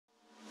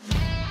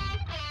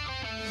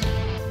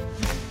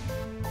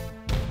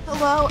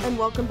Hello and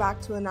welcome back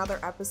to another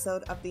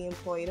episode of the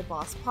Employee to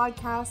Boss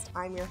podcast.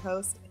 I'm your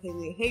host,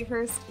 Haley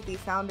Hayhurst, the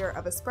founder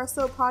of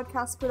Espresso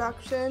Podcast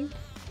Production.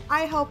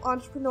 I help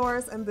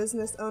entrepreneurs and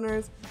business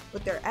owners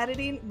with their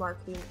editing,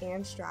 marketing,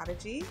 and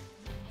strategy.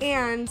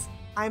 And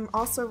I'm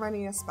also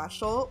running a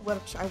special,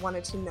 which I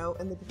wanted to note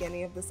in the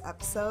beginning of this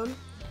episode.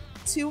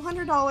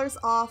 $200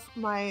 off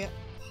my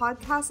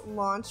podcast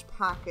launch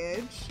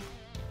package.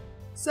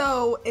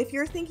 So if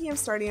you're thinking of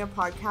starting a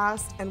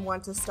podcast and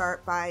want to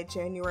start by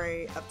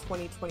January of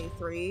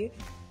 2023,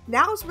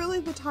 now's really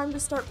the time to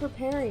start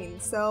preparing.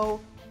 So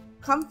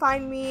come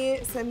find me,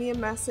 send me a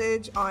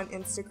message on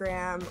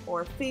Instagram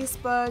or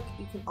Facebook.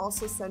 You can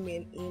also send me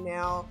an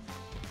email,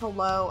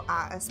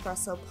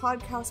 hello@Espresso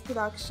Podcast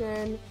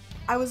Production.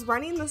 I was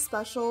running the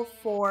special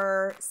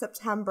for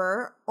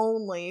September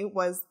only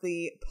was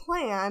the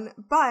plan,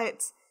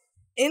 but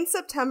in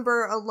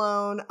September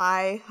alone,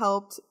 I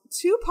helped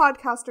 2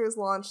 podcasters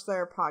launch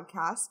their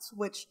podcasts,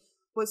 which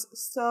was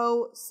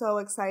so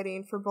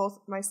exciting for both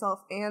myself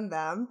and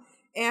them.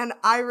 And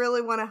I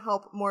really want to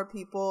help more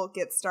people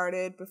get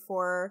started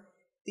before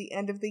the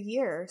end of the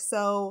year.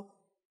 So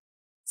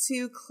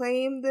to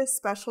claim this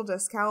special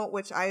discount,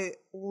 which I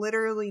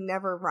literally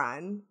never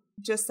run,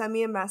 just send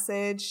me a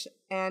message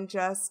and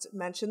just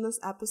mention this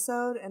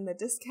episode and the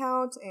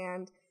discount,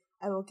 and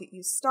I will get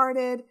you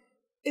started.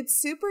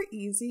 It's super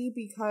easy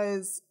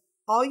because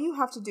all you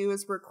have to do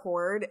is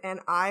record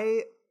and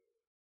I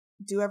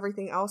do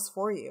everything else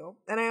for you.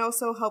 And I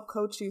also help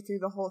coach you through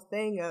the whole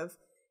thing of,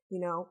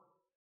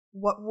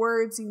 what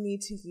words you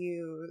need to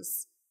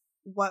use,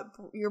 what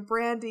your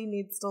branding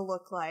needs to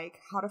look like,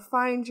 how to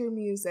find your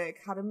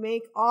music, how to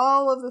make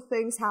all of the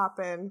things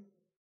happen.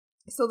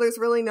 So there's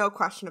really no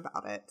question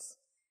about it.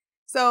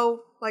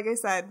 So, like I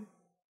said,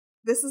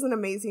 this is an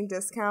amazing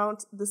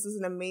discount. This is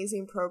an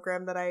amazing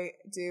program that I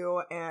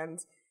do, and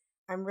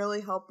I'm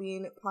really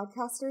helping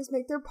podcasters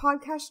make their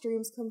podcast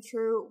dreams come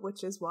true,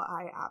 which is what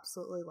I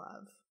absolutely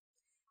love.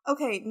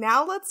 Okay,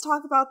 now let's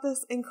talk about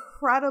this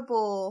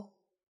incredible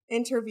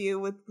interview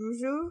with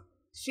Burcu.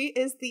 She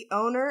is the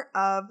owner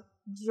of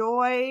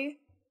Joyy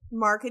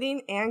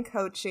Marketing and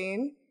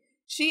Coaching.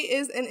 She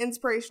is an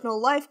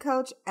Inspirational Life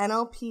Coach,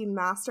 NLP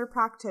Master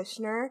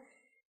Practitioner,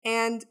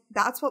 and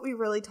that's what we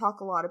really talk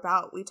a lot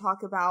about. We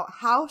talk about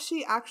how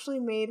she actually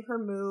made her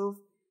move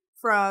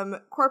from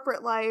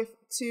corporate life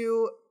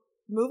to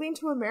moving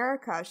to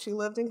America. She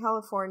lived in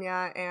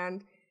California,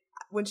 and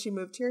when she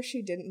moved here,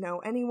 she didn't know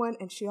anyone,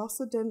 and she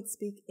also didn't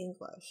speak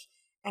English.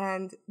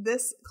 And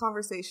this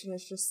conversation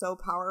is just so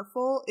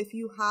powerful. If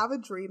you have a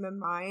dream in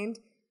mind,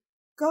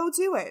 go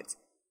do it.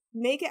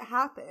 Make it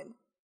happen.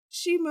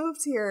 She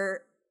moved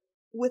here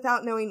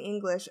without knowing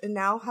English and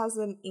now has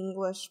an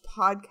English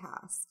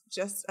podcast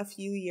just a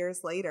few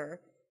years later.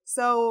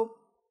 So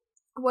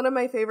one of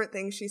my favorite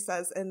things she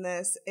says in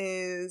this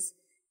is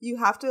you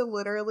have to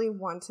literally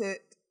want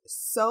it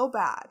so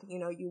bad.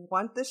 You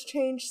want this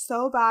change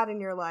so bad in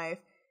your life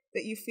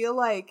that you feel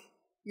like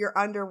you're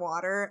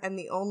underwater, and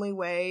the only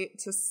way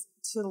to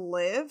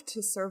live,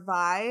 to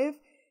survive,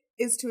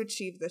 is to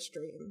achieve this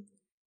dream.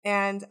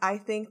 And I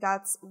think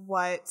that's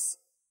what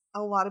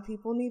a lot of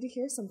people need to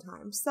hear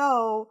sometimes.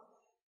 So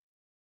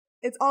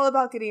it's all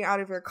about getting out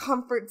of your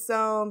comfort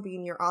zone,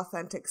 being your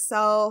authentic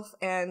self.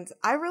 And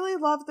I really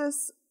love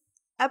this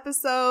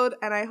episode,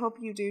 and I hope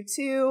you do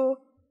too.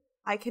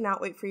 I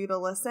cannot wait for you to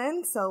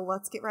listen. So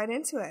let's get right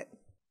into it.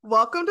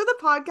 Welcome to the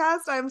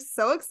podcast. I'm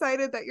so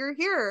excited that you're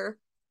here.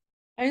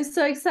 I'm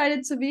so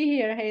excited to be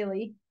here,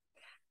 Haley.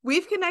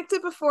 We've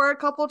connected before a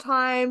couple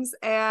times,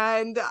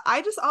 and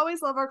I just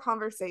always love our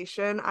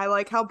conversation. I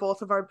like how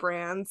both of our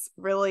brands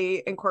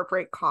really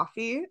incorporate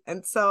coffee.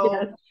 And so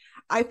Yes.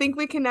 I think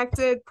we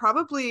connected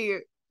probably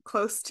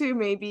close to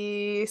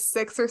maybe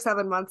 6 or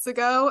 7 months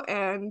ago,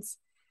 and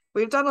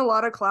we've done a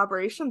lot of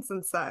collaboration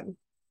since then.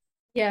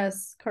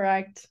 Yes,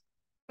 correct.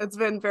 It's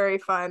been very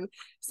fun.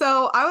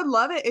 So I would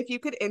love it if you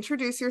could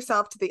introduce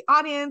yourself to the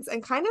audience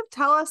and kind of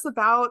tell us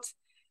about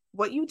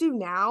what you do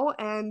now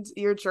and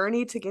your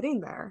journey to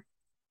getting there.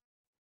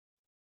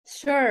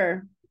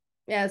 Sure.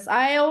 Yes,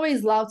 I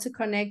always love to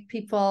connect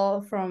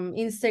people from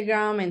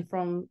Instagram and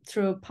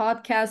through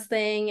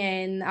podcasting,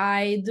 and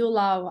I do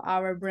love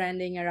our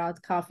branding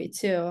around coffee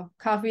too.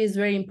 Coffee is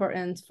very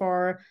important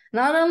for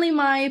not only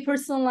my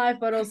personal life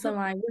but also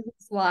my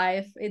business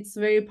life. It's a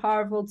very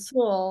powerful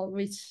tool,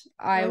 which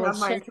I will have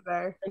share mine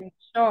today. in the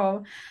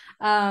show.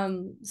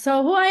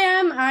 So who I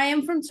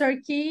am from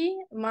Turkey.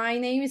 My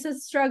name is a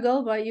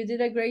struggle, but you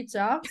did a great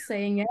job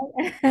saying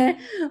it.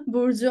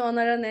 Burcu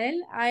Onaranel.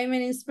 I'm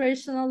an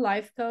inspirational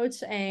life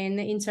coach and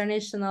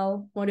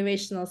international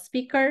motivational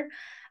speaker.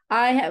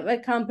 I have a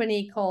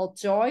company called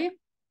Joyy,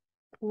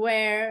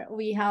 where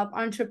we help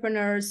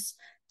entrepreneurs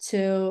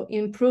to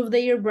improve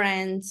their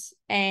brands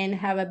and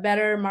have a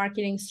better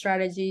marketing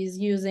strategies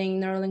using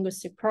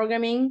neurolinguistic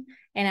programming,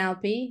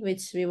 NLP,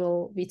 which we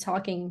will be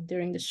talking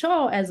during the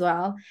show as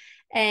well.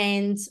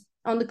 And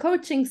on the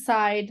coaching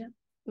side,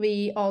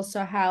 we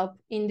also help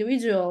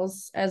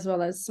individuals as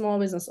well as small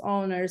business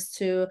owners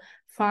to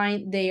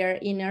find their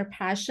inner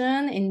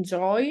passion and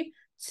joy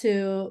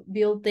to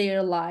build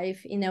their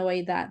life in a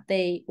way that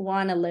they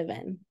want to live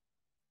in.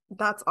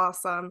 That's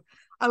awesome.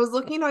 I was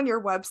looking on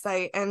your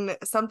website, and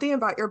something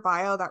about your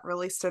bio that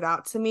really stood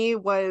out to me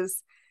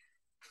was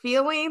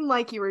feeling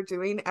like you were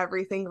doing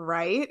everything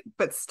right,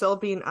 but still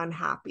being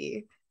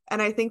unhappy.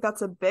 And I think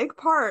that's a big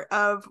part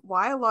of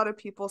why a lot of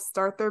people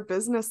start their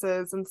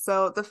businesses. And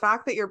so the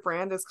fact that your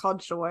brand is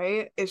called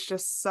Joyy is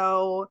just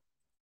so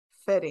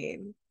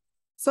fitting.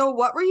 So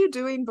what were you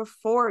doing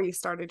before you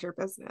started your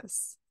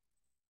business?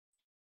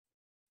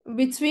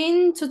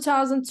 Between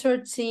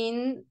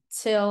 2013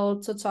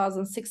 till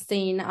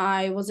 2016,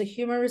 I was a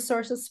human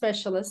resources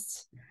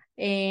specialist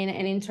in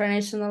an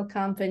international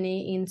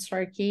company in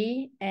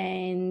Turkey.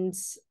 And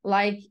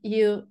like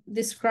you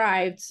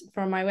described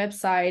from my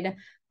website,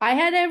 I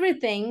had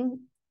everything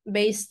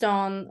based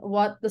on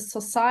what the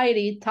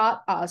society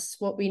taught us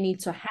what we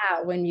need to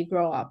have when we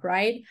grow up,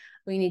 right?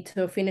 We need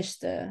to finish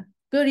the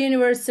good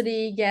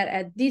university, get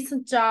a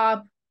decent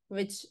job,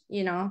 which,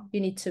 you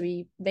need to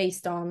be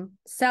based on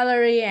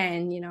salary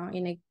and,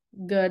 in a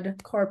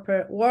good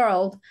corporate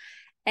world.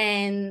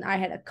 And I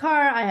had a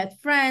car, I had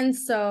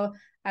friends. So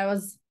I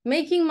was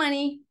making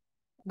money,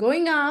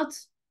 going out,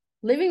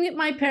 living with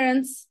my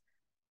parents.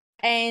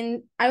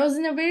 And I was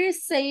in a very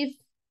safe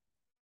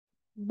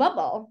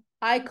bubble.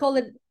 I call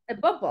it a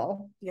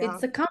bubble. Yeah.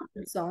 It's a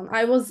comfort zone.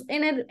 I was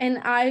in it,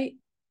 and I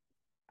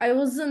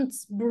wasn't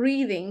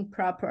breathing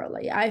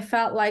properly. I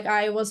felt like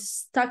I was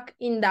stuck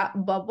in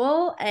that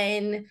bubble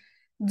and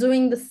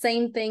doing the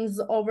same things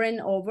over and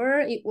over.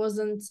 It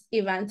wasn't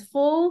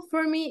eventful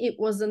for me. It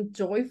wasn't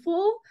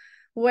joyful,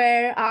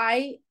 where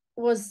I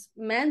was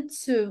meant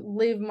to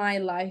live my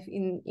life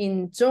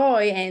in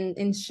joy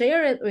and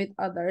share it with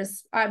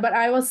others. But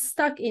I was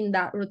stuck in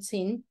that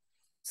routine.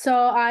 So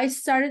I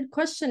started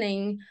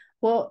questioning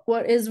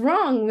what is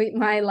wrong with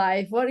my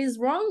life? What is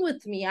wrong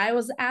with me? I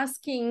was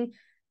asking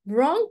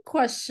wrong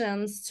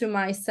questions to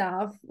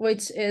myself,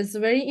 which is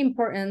very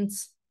important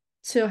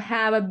to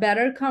have a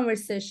better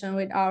conversation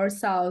with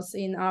ourselves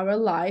in our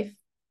life.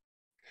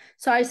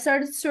 So I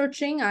started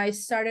searching. I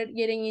started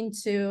getting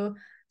into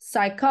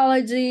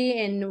psychology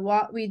and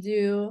what we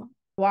do,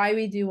 why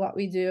we do what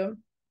we do.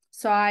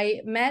 So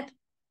I met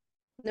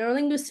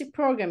neurolinguistic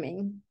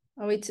programming,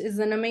 which is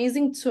an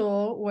amazing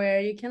tool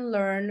where you can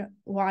learn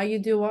why you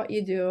do what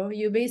you do.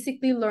 You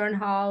basically learn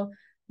how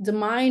the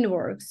mind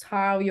works,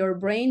 how your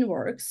brain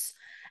works.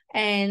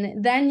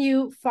 And then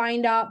you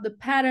find out the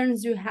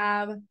patterns you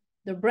have,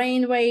 the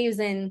brain waves,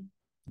 and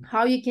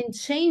how you can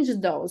change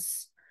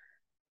those.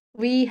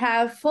 We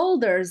have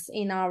folders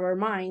in our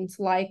minds,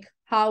 like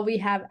how we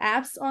have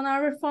apps on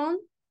our phone,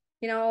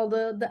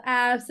 the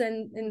apps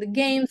and the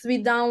games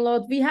we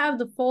download. We have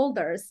the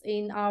folders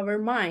in our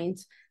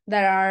mind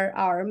that are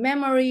our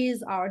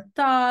memories, our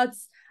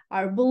thoughts,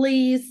 our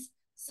beliefs.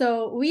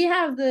 So we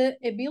have the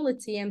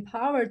ability and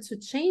power to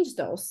change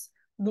those,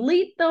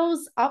 delete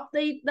those,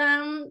 update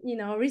them,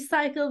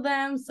 recycle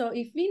them. So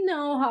if we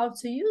know how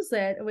to use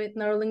it with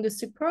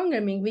neurolinguistic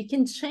programming, we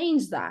can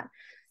change that.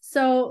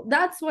 So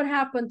that's what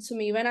happened to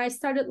me when I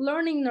started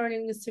learning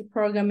neurolinguistic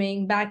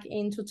programming back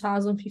in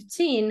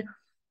 2015.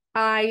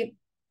 I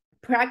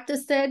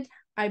practiced it.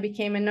 I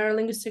became a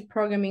neurolinguistic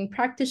programming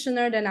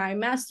practitioner. Then I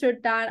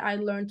mastered that. I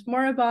learned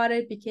more about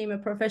it, became a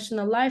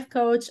professional life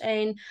coach.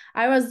 And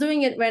I was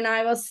doing it when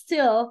I was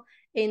still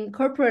in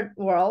corporate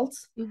world.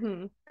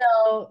 Mm-hmm.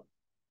 So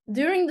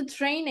during the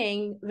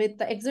training with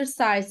the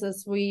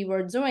exercises we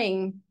were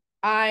doing,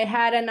 I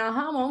had an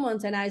aha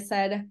moment and I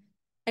said,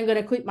 I'm going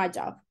to quit my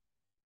job.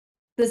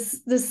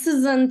 This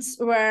isn't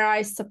where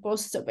I'm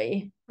supposed to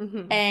be.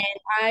 Mm-hmm. And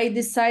I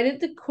decided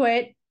to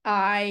quit.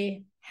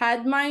 I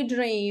had my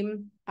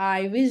dream.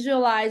 I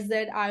visualized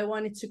that I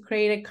wanted to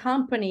create a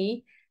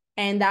company,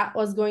 and that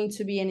was going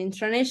to be an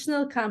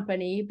international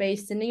company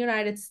based in the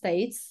United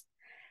States.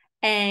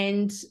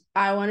 And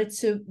I wanted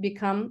to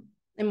become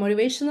a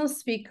motivational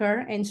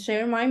speaker and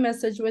share my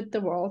message with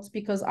the world,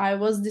 because I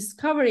was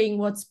discovering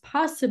what's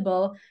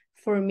possible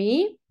for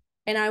me.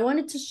 And I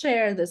wanted to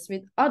share this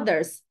with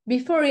others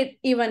before it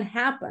even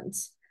happened,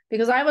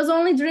 because I was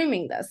only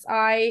dreaming this.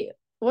 I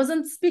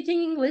wasn't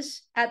speaking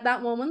English at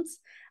that moment.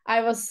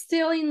 I was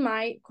still in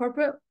my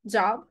corporate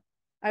job.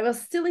 I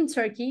was still in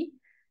Turkey.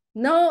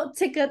 No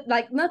ticket,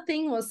 like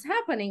nothing was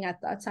happening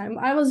at that time.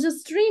 I was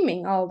just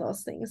dreaming all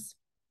those things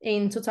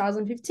in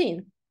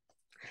 2015.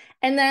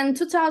 And then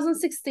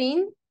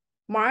 2016,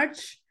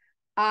 March,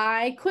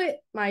 I quit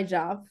my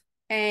job.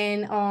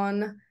 And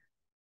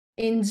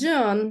in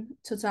June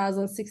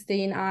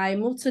 2016, I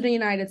moved to the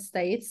United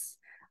States,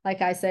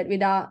 like I said,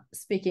 without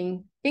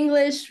speaking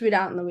English,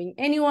 without knowing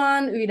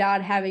anyone,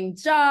 without having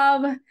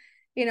job.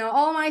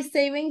 All my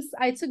savings,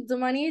 I took the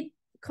money,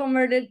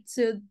 converted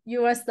to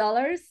US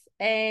dollars,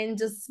 and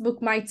just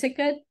booked my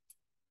ticket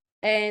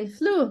and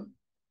flew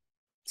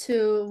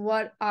to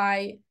what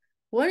I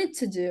wanted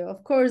to do.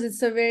 Of course,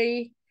 it's a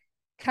very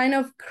kind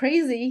of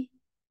crazy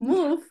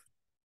move,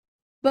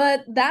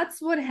 but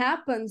that's what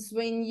happens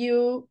when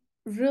you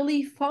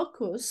really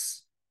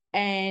focus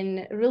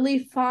and really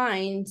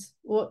find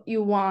what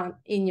you want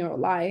in your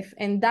life.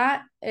 And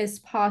that is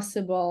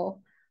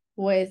possible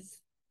with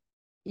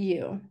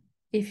you.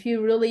 If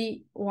you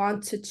really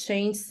want to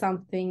change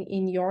something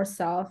in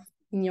yourself,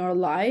 in your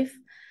life,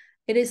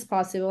 it is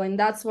possible. And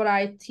that's what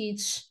I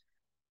teach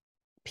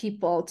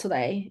people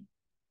today,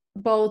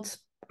 both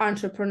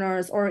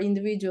entrepreneurs or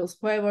individuals,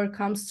 whoever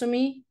comes to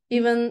me.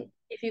 Even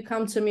if you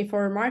come to me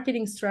for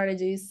marketing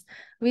strategies,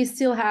 we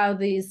still have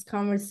these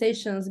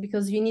conversations,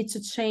 because you need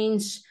to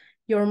change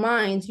your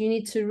mind. You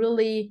need to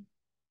really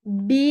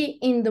be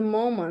in the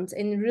moment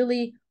and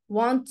really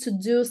want to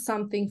do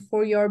something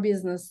for your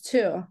business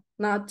too,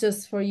 not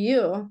just for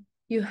you.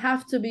 You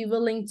have to be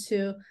willing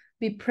to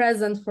be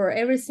present for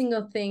every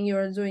single thing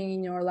you're doing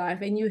in your life,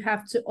 and you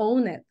have to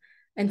own it.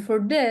 And for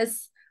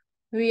this,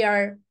 we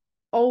are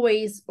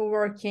always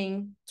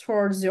working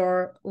towards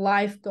your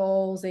life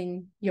goals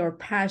and your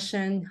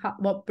passion,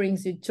 what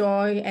brings you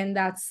joy, and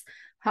that's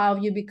how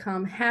you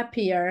become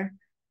happier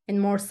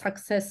and more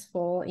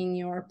successful in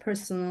your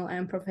personal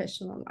and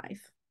professional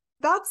life.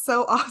 That's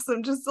so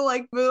awesome, just to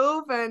like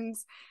move. And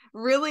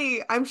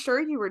really, I'm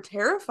sure you were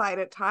terrified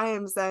at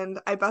times, and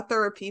I bet there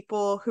were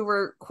people who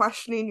were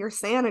questioning your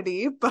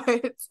sanity,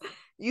 but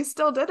you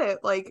still did it.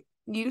 Like,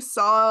 you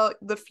saw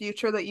the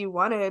future that you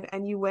wanted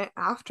and you went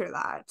after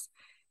that.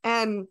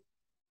 And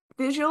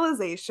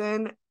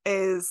visualization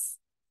is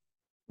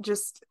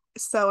just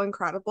so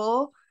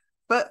incredible.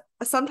 But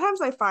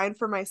sometimes I find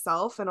for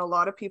myself and a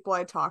lot of people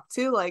I talk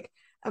to, like,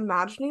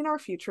 imagining our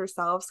future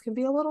selves can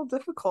be a little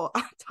difficult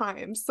at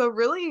times. So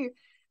really,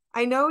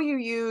 I know you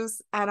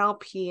use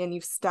NLP and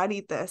you've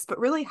studied this, but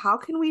really, how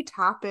can we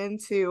tap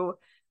into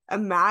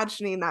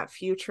imagining that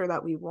future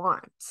that we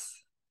want?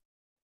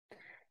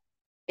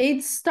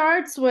 It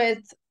starts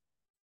with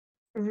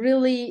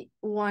really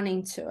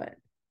wanting to it.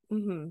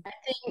 I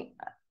think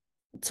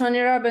Tony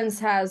Robbins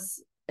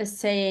has a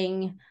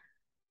saying,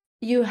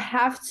 you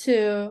have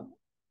to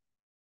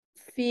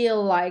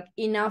feel like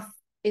enough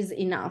is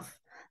enough.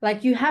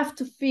 Like, you have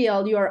to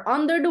feel you're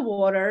under the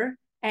water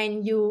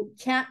and you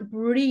can't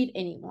breathe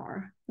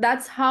anymore.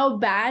 That's how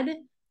bad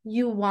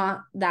you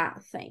want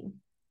that thing.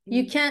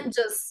 You can't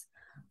just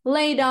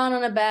lay down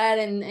on a bed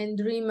and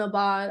dream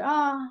about,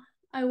 oh,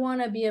 I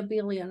want to be a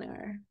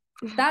billionaire.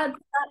 That's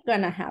not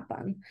gonna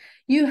happen.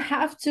 You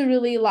have to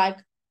really like,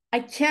 I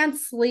can't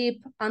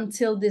sleep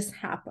until this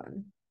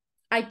happens.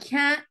 I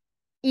can't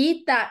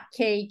eat that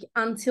cake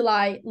until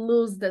I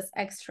lose this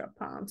extra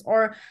pound,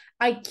 or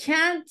I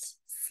can't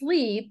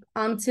sleep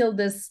until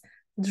this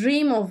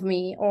dream of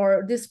me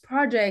or this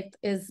project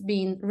is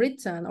being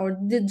written or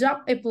the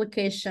job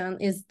application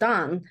is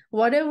done.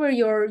 Whatever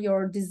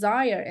your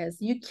desire is,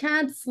 you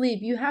can't sleep.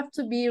 You have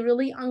to be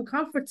really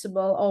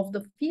uncomfortable of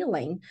the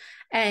feeling.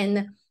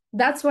 And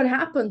that's what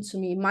happened to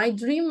me. My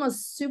dream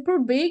was super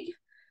big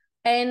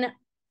and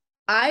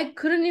I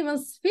couldn't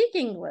even speak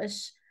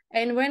English.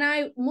 And when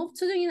I moved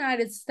to the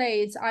United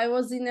States, I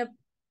was in a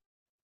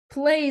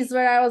place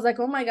where I was like,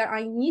 oh my God,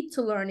 I need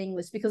to learn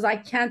English because I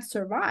can't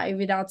survive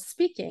without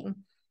speaking.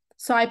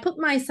 So I put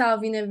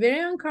myself in a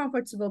very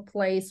uncomfortable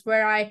place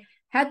where I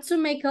had to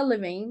make a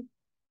living,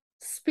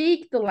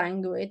 speak the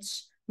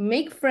language,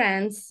 make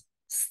friends,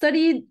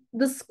 study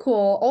the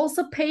school,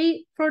 also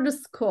pay for the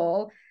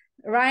school,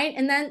 right?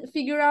 And then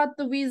figure out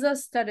the visa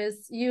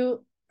status.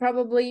 You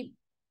probably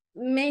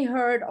may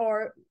heard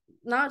or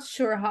not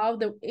sure how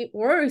it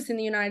works in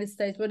the United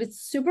States, but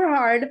it's super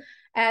hard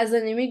as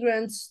an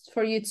immigrant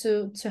for you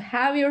to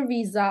have your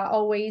visa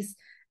always,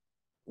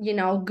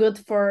 good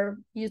for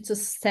you to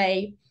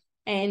stay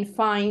and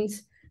find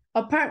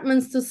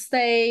apartments to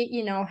stay,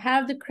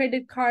 have the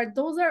credit card.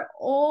 Those are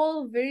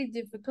all very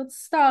difficult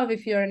stuff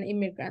if you're an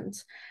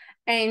immigrant.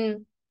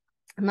 And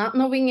not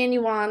knowing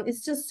anyone,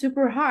 it's just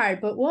super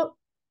hard. But what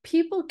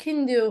people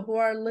can do who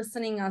are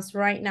listening us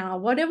right now,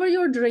 whatever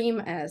your dream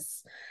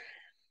is,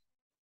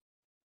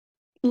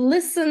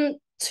 listen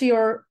to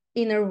your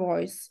inner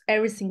voice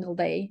every single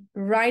day,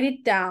 write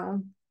it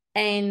down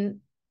and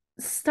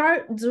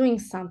start doing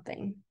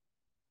something.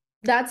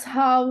 That's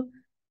how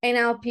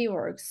NLP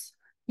works.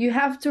 You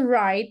have to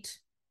write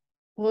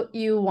what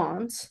you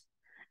want,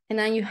 and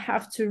then you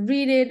have to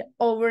read it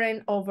over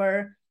and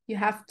over. You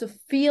have to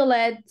feel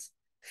it.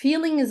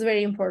 Feeling is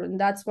very important.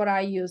 That's what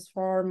I use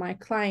for my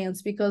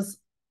clients, because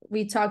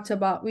we talked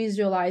about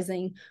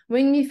visualizing.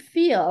 When we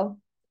feel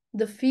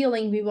the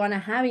feeling we want to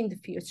have in the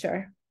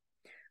future,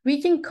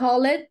 we can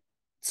call it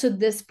to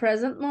this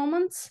present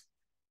moment,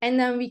 and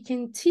then we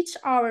can teach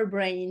our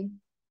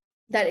brain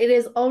that it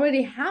has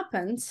already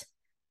happened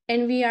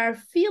and we are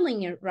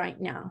feeling it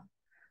right now.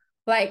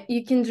 Like,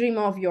 you can dream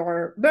of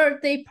your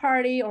birthday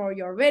party or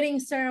your wedding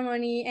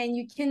ceremony, and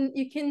you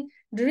can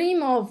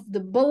dream of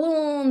the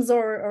balloons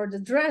or the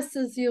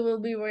dresses you will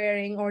be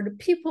wearing, or the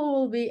people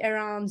will be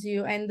around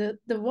you, and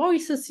the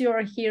voices you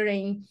are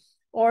hearing,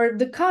 or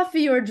the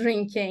coffee you're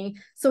drinking.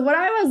 So what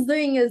I was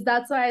doing is,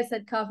 that's why I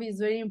said coffee is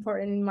very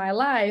important in my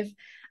life.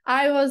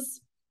 I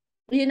was,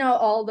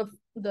 all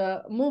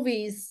the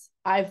movies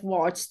I've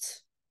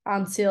watched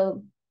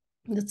until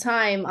the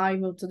time I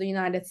moved to the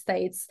United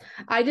States.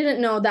 I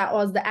didn't know that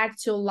was the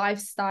actual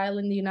lifestyle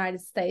in the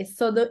United States.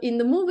 So in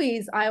the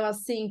movies, I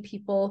was seeing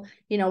people,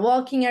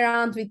 walking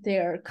around with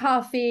their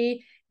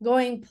coffee,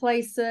 going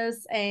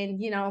places and,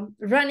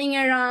 running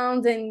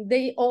around, and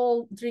they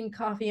all drink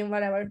coffee and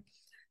whatever.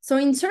 So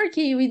in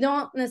Turkey, we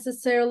don't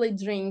necessarily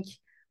drink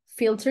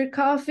filter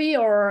coffee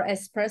or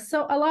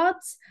espresso a lot.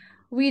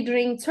 We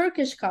drink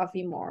Turkish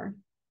coffee more.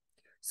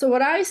 So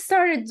what I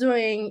started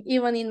doing,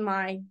 even in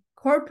my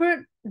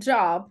corporate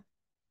job,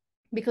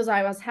 because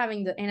I was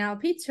having the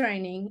NLP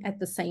training at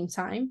the same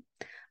time,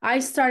 I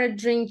started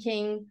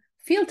drinking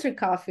filter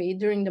coffee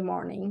during the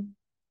morning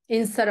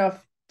instead of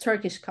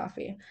Turkish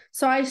coffee.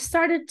 So I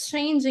started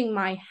changing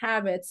my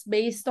habits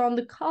based on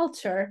the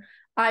culture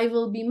I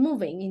will be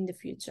moving in the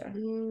future.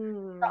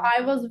 So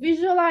I was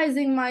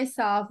visualizing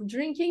myself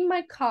drinking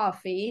my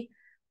coffee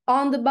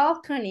on the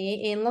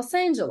balcony in Los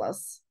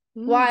Angeles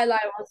while I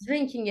was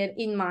drinking it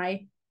in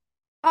my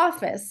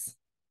office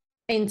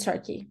in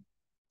Turkey.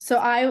 So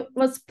I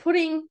was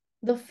putting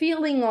the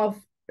feeling of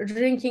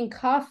drinking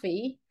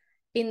coffee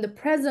in the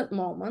present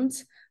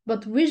moment,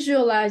 but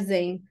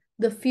visualizing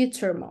the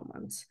future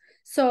moment.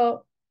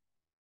 So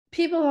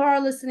people who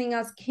are listening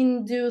us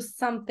can do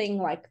something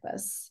like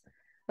this.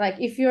 Like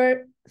if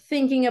you're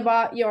thinking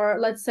about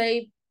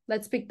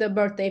let's pick the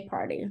birthday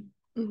party,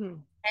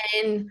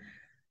 and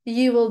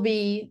you will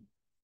be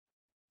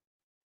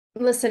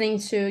listening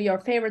to your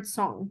favorite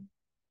song.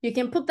 You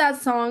can put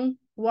that song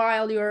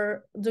while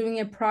you're doing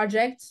a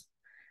project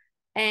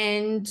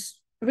and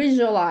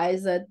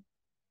visualize it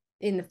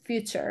in the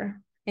future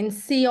and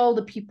see all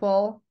the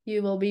people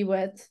you will be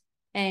with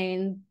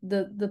and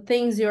the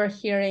things you're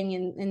hearing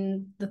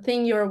and the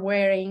thing you're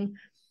wearing,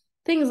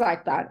 things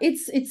like that.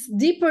 It's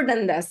deeper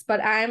than this,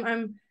 but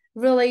I'm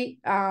really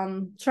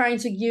trying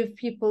to give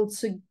people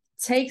to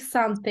take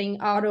something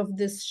out of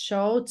this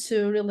show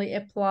to really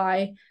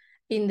apply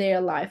in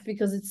their life,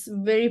 because it's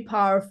very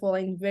powerful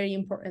and very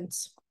important.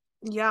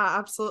 Yeah,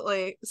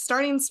 absolutely.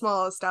 Starting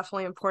small is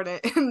definitely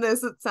important in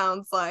this. It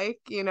sounds like,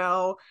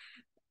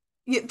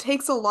 it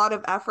takes a lot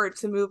of effort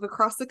to move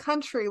across the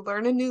country,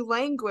 learn a new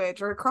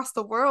language, or across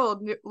the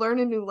world, learn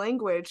a new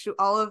language, do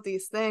all of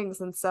these things.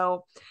 And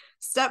so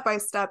step by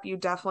step, you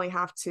definitely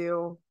have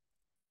to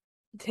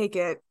take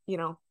it,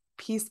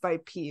 piece by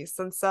piece.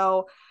 And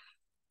so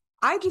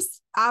I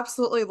just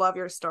absolutely love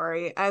your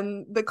story,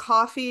 and the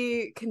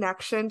coffee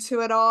connection to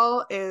it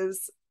all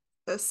is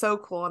so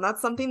cool. And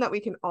that's something that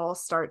we can all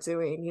start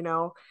doing,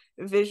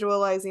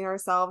 visualizing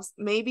ourselves.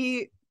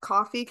 Maybe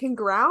coffee can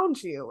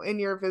ground you in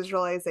your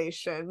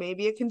visualization.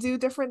 Maybe it can do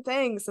different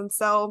things. And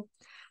so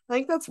I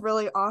think that's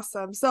really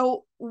awesome.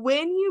 So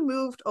when you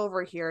moved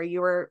over here,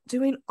 you were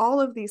doing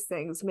all of these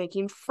things,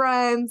 making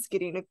friends,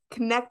 getting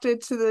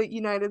connected to the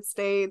United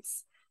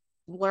States,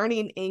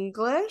 learning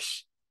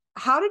English.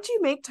 How did you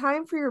make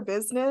time for your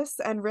business,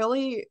 and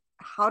really,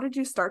 how did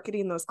you start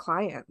getting those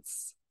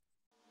clients?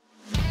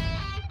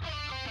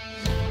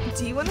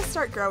 Do you want to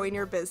start growing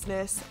your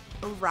business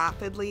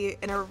rapidly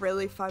in a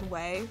really fun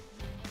way?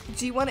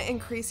 Do you want to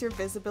increase your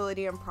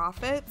visibility and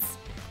profits?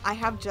 I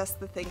have just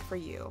the thing for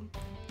you.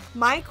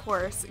 My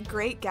course,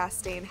 Great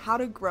Guesting: How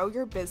to Grow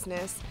Your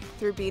Business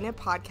Through Being a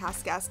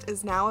Podcast Guest,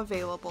 is now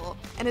available,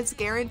 and it's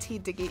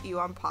guaranteed to get you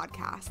on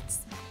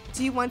podcasts.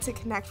 Do you want to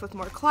connect with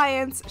more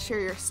clients, share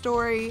your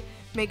story,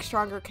 make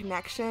stronger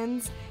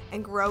connections,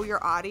 and grow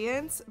your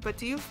audience? But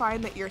do you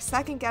find that you're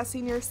second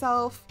guessing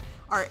yourself,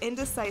 are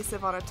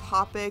indecisive on a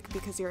topic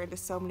because you're into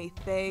so many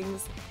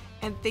things,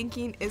 and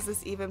thinking, is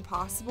this even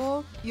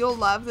possible? You'll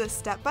love this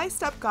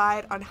step-by-step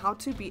guide on how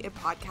to be a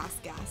podcast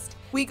guest.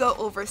 We go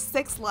over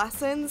 6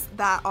 lessons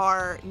that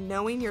are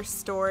knowing your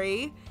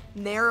story,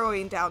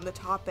 narrowing down the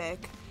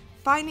topic,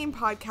 finding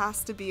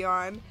podcasts to be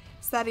on,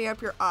 setting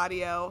up your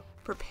audio,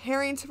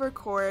 preparing to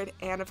record,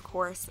 and of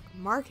course,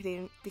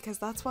 marketing, because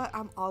that's what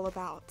I'm all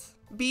about.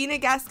 Being a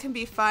guest can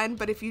be fun,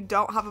 but if you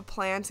don't have a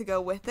plan to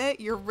go with it,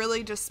 you're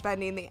really just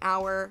spending the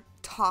hour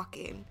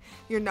talking.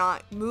 You're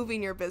not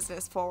moving your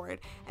business forward,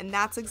 and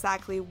that's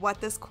exactly what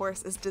this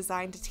course is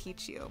designed to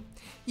teach you.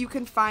 You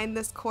can find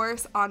this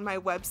course on my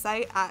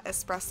website at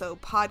Espresso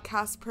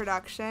Podcast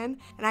Production,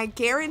 and I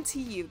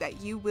guarantee you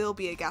that you will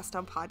be a guest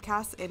on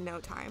podcasts in no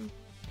time.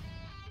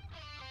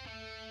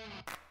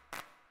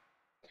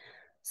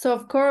 So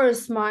of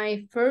course,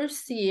 my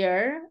first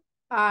year,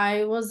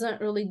 I wasn't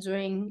really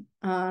doing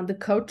the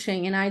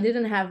coaching, and I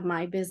didn't have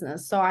my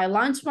business. So I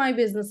launched my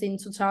business in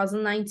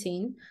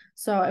 2019,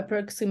 so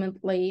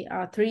approximately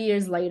 3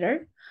 years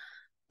later.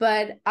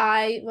 But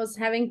I was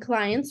having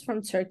clients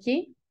from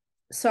Turkey,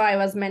 so I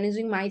was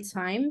managing my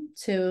time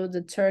to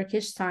the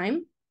Turkish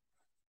time,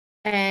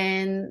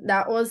 and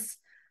that was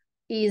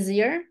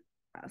easier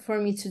for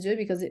me to do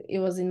because it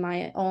was in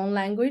my own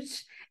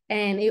language,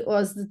 and it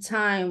was the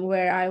time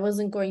where I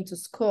wasn't going to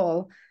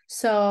school.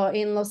 So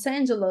in Los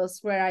Angeles,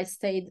 where I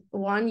stayed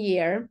 1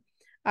 year,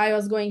 I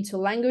was going to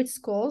language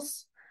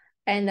schools,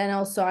 and then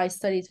also I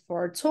studied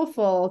for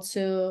TOEFL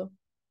to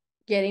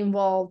get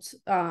involved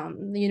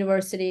the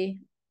University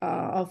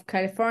of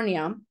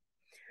California.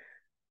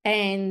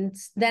 And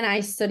then I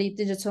studied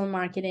digital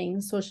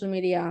marketing, social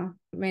media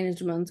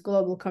management,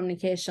 global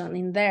communication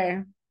in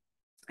there.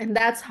 And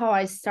that's how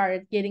I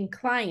started getting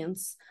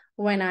clients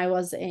when I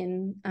was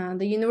in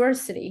the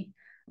university.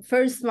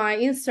 First, my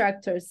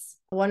instructors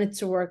wanted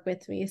to work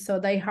with me, so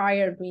they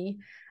hired me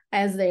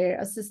as their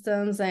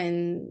assistants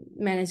and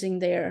managing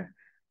their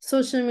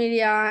social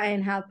media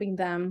and helping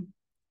them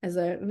as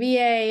a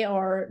VA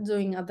or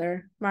doing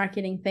other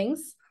marketing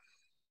things.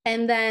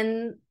 And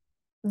then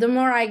the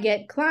more I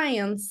get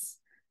clients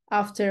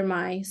after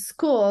my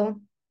school,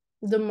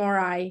 the more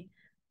I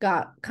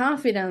got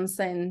confidence,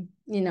 and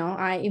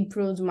I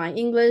improved my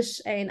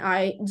English, and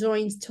I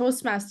joined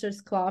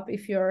Toastmasters Club,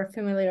 if you're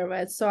familiar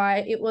with. So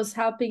it was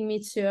helping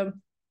me to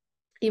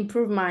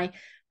improve my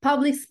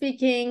public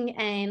speaking,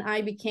 and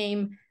I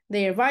became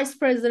their vice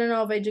president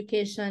of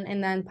education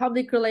and then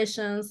public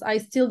relations. I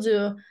still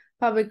do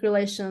public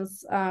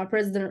relations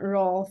president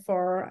role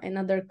for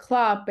another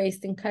club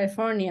based in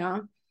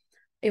California.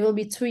 It will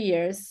be 2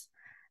 years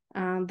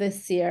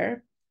this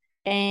year.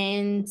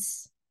 And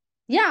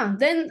yeah,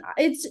 then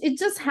it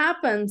just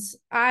happened.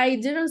 I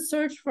didn't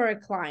search for a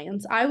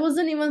client. I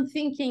wasn't even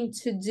thinking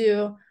to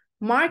do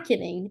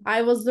marketing.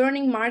 I was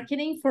learning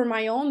marketing for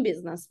my own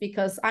business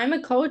because I'm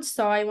a coach.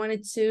 So I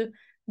wanted to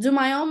do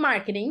my own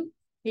marketing,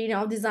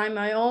 design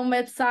my own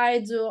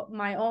website, do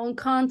my own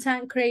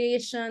content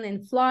creation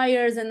and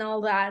flyers and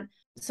all that.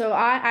 So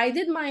I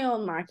did my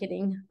own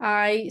marketing.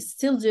 I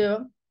still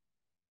do.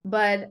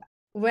 But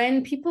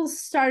when people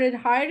started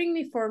hiring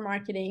me for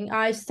marketing,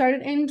 I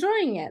started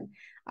enjoying it.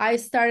 I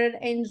started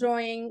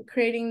enjoying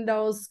creating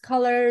those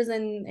colors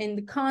and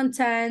the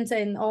content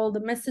and all the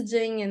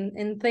messaging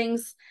and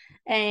things.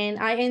 And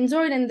I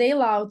enjoyed, and they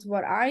loved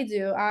what I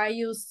do. I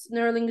used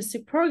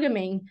neurolinguistic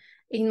programming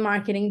in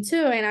marketing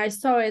too, and I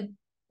saw it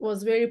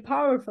was very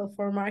powerful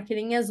for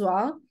marketing as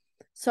well.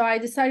 So I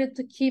decided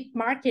to keep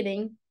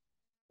marketing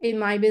in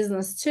my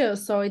business too.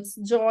 So it's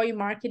Joyy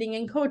Marketing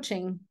and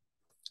Coaching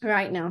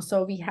right now.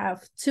 So we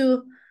have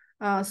two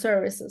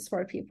services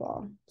for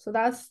people. So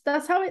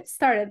that's how it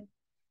started.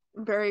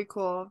 Very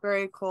cool.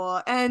 Very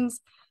cool. And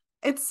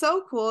it's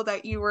so cool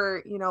that you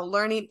were,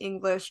 learning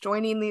English,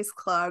 joining these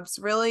clubs,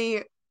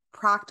 really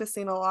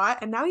practicing a lot,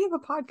 and now you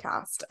have a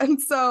podcast.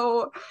 And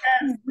so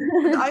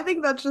I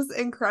think that's just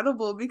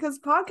incredible because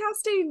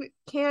podcasting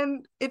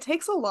it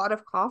takes a lot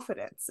of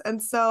confidence.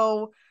 And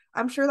so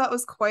I'm sure that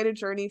was quite a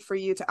journey for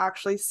you to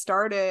actually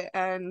start it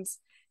and,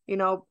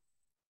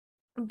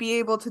 be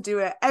able to do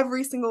it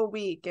every single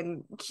week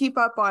and keep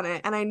up on it.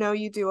 And I know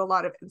you do a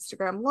lot of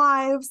Instagram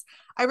lives.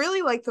 I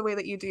really like the way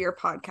that you do your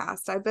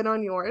podcast. I've been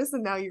on yours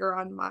and now you're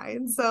on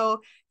mine.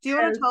 So do you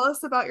want to tell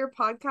us about your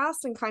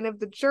podcast and kind of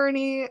the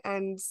journey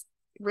and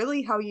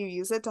really how you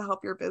use it to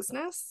help your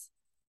business?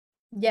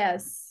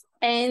 Yes.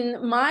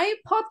 And my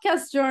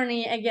podcast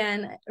journey,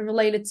 again,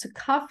 related to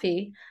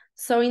coffee.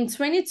 So in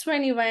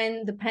 2020,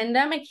 when the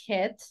pandemic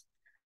hit,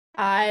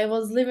 I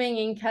was living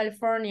in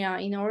California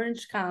in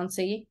Orange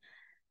County.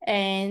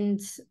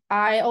 And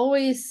I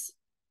always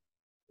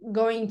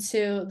going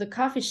to the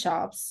coffee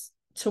shops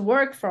to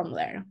work from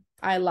there.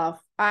 I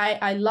loved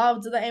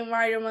the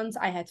environment.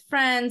 I had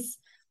friends.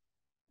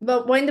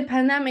 But when the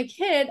pandemic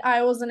hit,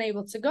 I wasn't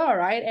able to go,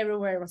 right?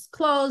 Everywhere was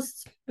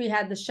closed. We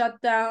had the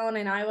shutdown,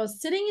 and I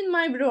was sitting in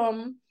my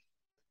room,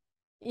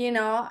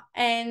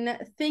 and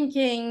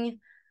thinking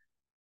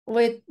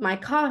with my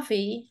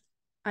coffee.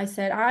 I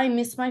said, I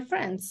miss my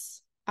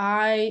friends.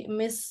 I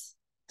miss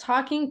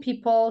talking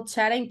people,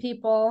 chatting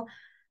people,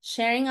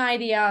 sharing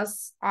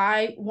ideas.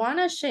 I want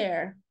to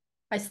share.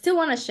 I still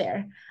want to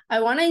share. I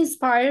want to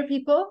inspire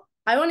people.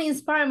 I want to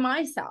inspire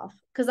myself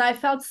because I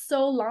felt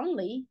so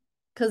lonely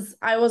because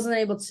I wasn't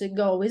able to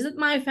go visit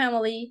my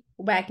family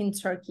back in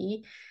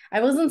Turkey.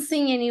 I wasn't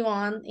seeing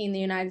anyone in the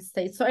United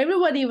States. So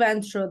everybody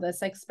went through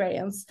this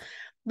experience.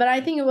 But I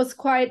think it was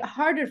quite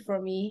harder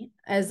for me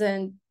as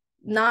a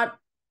not,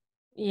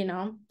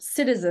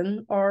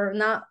 citizen or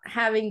not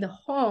having the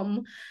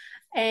home.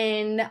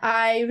 And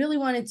I really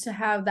wanted to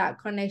have that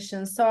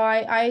connection. So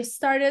I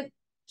started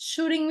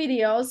shooting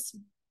videos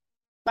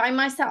by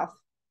myself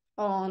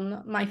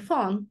on my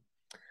phone.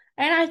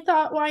 And I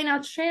thought, why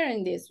not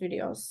sharing these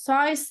videos? So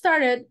I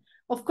started,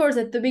 of course,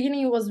 at the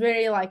beginning, it was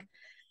very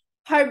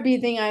heart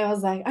beating. I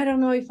was like, I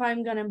don't know if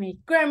I'm going to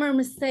make grammar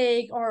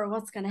mistake or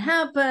what's going to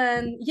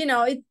happen.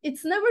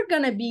 It's never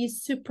going to be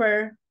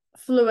super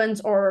fluent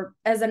or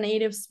as a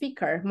native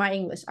speaker, my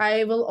English.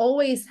 I will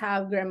always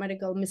have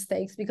grammatical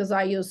mistakes because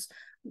I use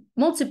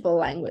multiple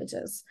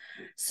languages.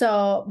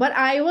 So, but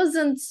I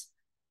wasn't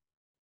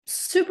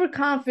super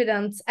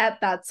confident at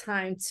that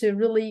time to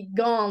really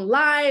go on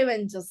live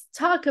and just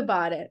talk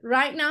about it.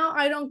 Right now,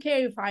 I don't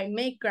care if I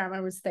make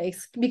grammar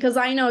mistakes because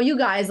I know you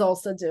guys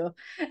also do.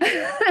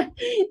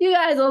 You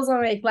guys also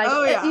make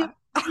oh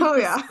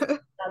yeah.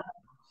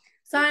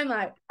 So I'm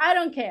like, I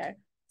don't care.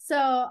 So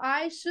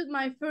I shoot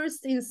my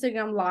first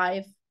Instagram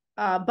live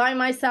by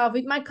myself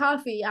with my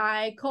coffee.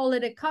 I call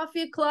it a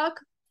coffee o'clock.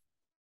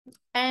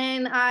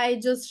 And I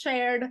just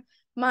shared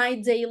my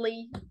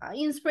daily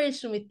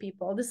inspiration with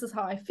people. This is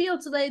how I feel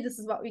today. This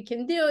is what we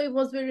can do. It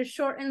was very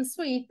short and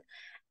sweet.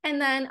 And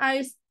then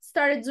I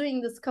started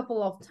doing this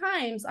couple of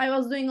times. I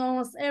was doing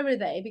almost every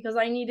day because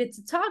I needed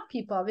to talk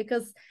people,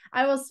 because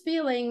I was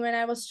feeling when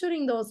I was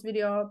shooting those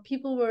videos,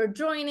 people were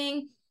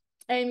joining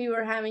and we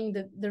were having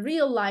the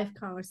real life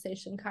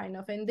conversation kind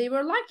of, and they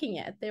were liking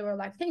it. They were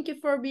like, thank you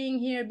for being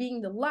here,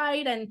 being the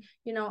light, and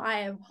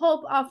I have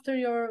hope after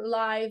your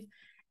live.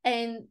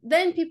 And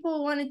then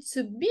people wanted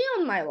to be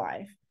on my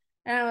live,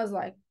 and I was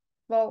like,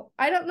 well,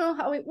 I don't know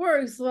how it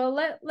works. Well,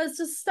 let's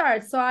just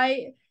start. So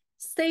I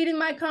stayed in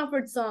my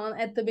comfort zone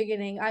at the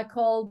beginning. I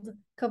called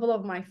a couple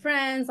of my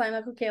friends. I'm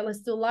like, okay, let's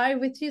do live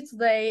with you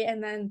today,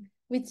 and then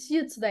with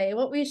you today,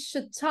 what we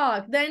should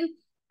talk. Then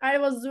I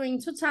was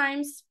doing 2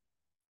 times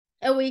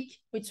a week,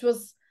 which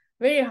was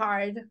very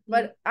hard,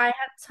 but I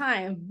had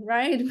time,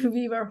 right?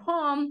 We were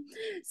home,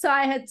 so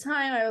I had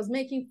time. I was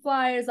making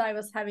flyers. I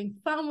was having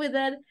fun with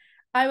it.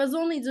 I was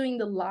only doing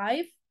the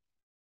live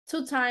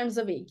 2 times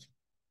a week.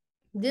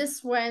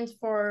 This went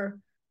for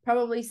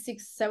probably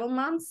 6-7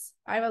 months.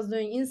 I was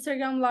doing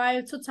Instagram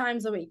live 2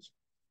 times a week.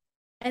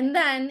 And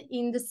then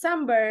in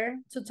December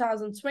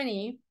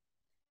 2020,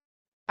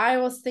 I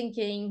was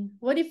thinking,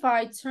 what if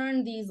I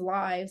turn these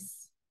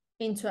lives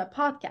into a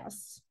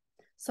podcast?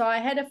 So I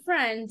had a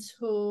friend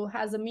who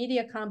has a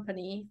media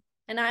company,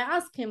 and I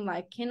asked him,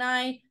 like, can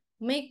I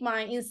make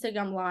my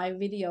Instagram live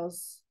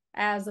videos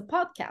as a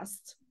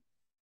podcast?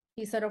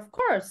 He said, of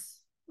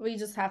course. We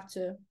just have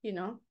to,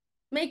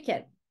 make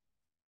it.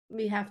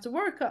 We have to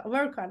work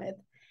on it.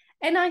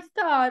 And I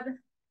thought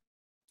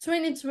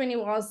 2020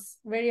 was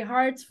very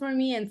hard for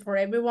me and for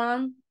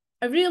everyone.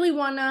 I really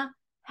want to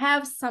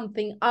have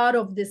something out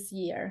of this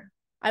year.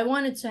 I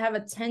wanted to have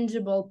a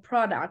tangible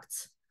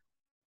product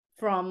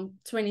from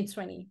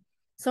 2020.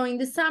 So in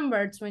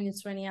December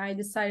 2020, I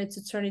decided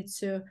to turn it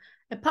to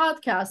a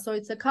podcast. So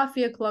it's a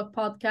Coffee O'Clock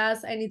podcast,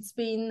 and it's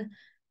been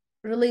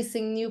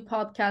releasing new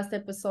podcast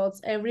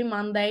episodes every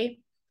Monday.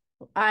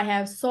 I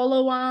have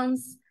solo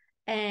ones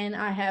and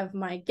I have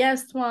my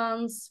guest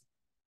ones.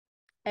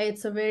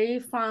 It's a very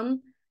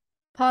fun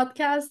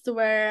podcast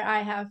where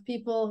I have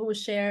people who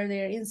share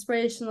their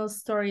inspirational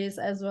stories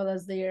as well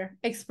as their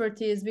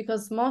expertise,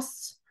 because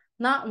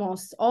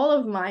all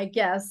of my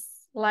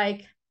guests,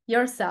 like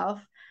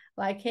yourself,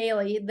 like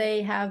Haley,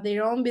 they have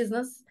their own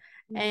business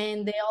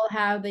and they all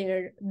have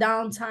their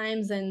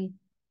downtimes and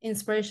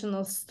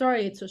inspirational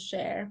story to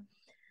share.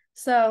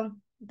 So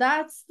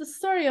that's the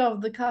story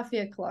of the Coffee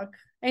O'Clock,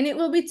 and it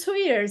will be 2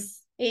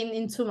 years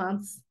in 2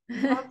 months.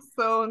 That's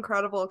so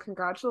incredible.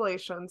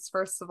 Congratulations,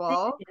 first of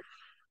all.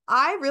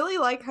 I really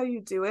like how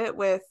you do it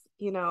with,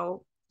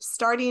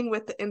 starting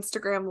with the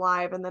Instagram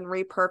live and then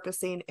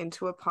repurposing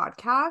into a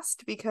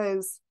podcast,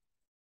 because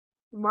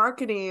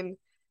marketing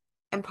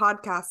and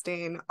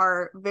podcasting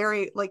are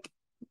very,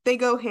 they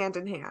go hand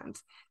in hand.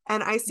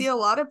 And I see a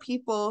lot of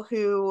people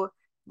who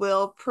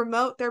will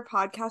promote their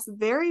podcast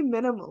very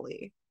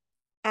minimally,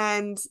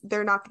 and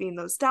they're not getting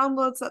those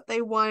downloads that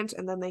they want,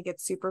 and then they get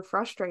super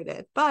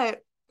frustrated. But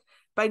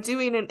by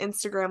doing an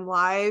Instagram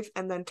live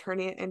and then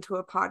turning it into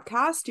a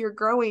podcast, you're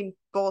growing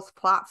both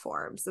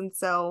platforms. And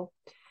so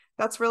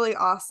that's really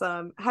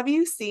awesome. Have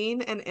you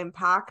seen an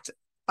impact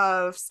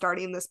of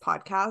starting this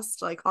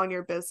podcast, like on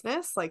your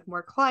business, like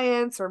more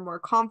clients or more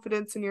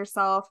confidence in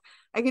yourself?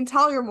 I can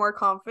tell you're more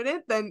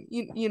confident than,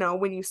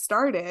 when you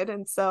started.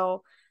 And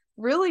so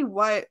really,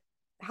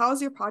 how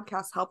has your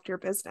podcast helped your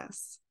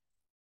business?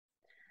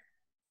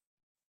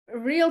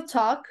 Real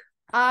talk,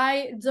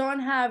 I don't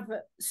have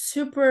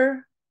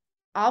super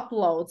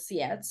uploads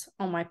yet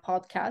on my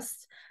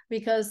podcast,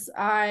 because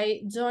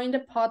I joined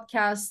a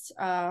podcast.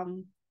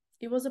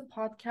 It was a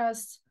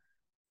podcast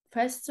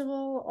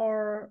festival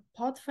or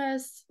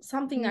podfest,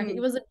 something like it.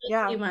 It was a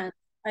big event,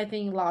 I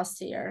think,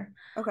 last year.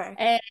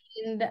 Okay.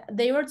 And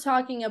they were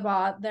talking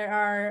about there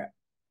are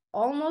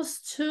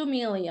almost 2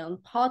 million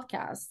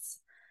podcasts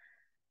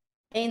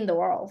in the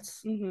world.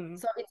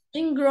 So it's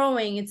been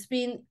growing.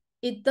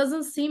 It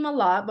doesn't seem a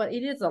lot, but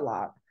it is a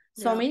lot.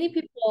 So many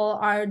people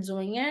are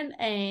doing it,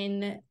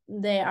 and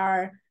they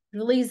are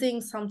releasing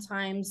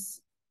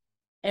sometimes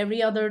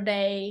every other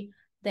day.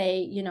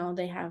 They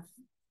have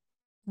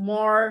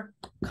more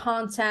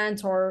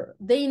content, or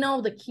they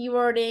know the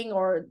keywording,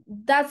 or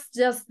that's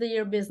just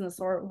their business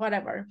or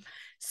whatever.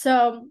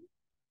 So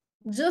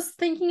just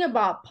thinking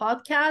about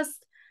podcasts,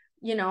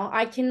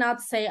 I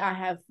cannot say I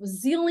have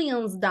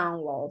zillions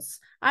downloads.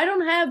 I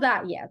don't have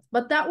that yet,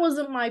 but that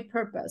wasn't my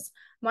purpose.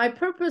 My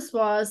purpose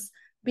was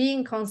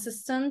being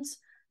consistent,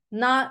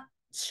 not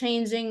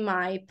changing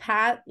my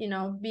path,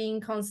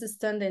 being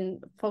consistent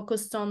and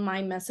focused on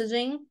my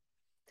messaging.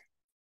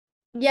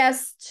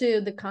 Yes, to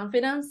the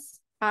confidence.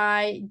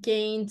 I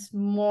gained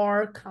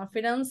more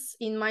confidence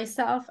in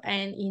myself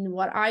and in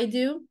what I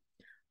do.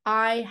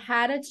 I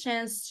had a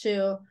chance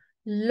to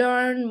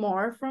learn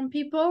more from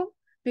people,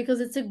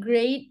 because it's a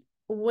great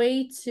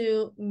way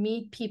to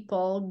meet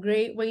people,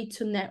 great way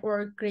to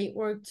network, great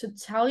way to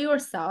tell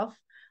yourself,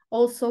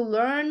 also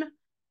learn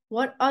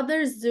what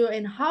others do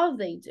and how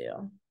they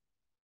do.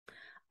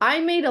 I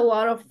made a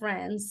lot of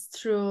friends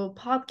through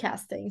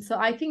podcasting. So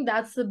I think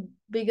that's the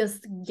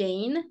biggest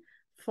gain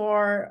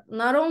for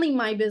not only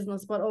my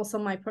business, but also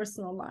my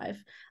personal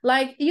life.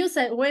 Like you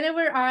said,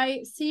 whenever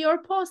I see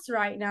your post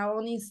right now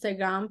on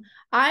Instagram,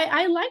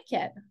 I like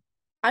it.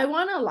 I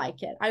want to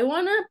like it. I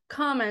want to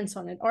comment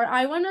on it, or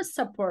I want to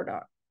support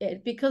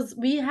it, because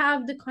we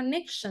have the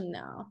connection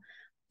now.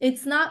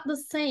 It's not the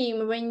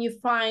same when you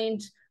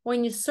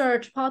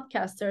search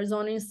podcasters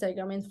on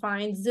Instagram and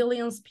find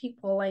zillions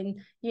people and,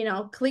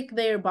 click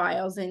their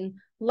bios and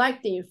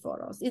like their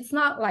photos. It's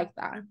not like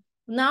that.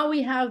 Now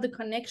we have the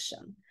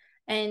connection,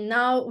 and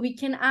now we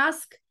can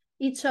ask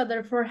each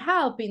other for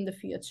help in the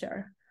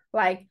future.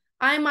 Like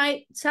I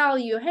might tell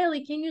you,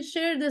 Haley, can you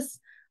share this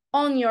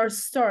on your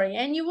story?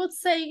 And you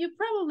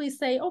probably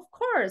say, of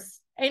course.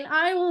 And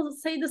I will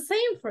say the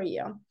same for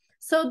you.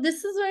 So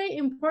this is very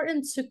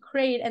important to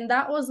create. And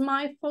that was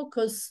my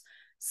focus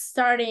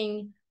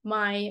starting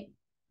my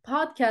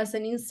podcast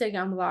and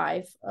Instagram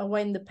live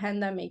when the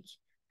pandemic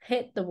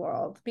hit the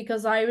world,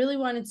 because I really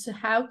wanted to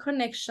have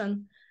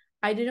connection.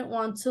 I didn't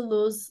want to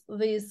lose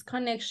this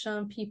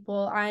connection.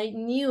 People, I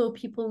knew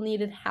people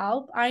needed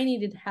help. I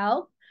needed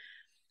help.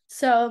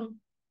 So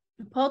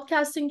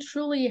podcasting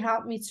truly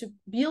helped me to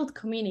build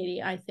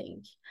community, I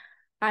think.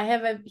 I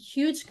have a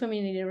huge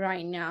community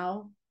right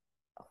now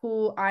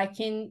who I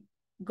can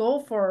go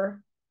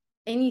for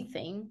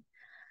anything.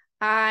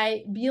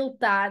 I built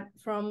that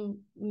from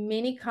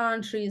many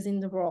countries in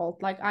the world.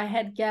 Like I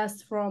had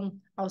guests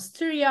from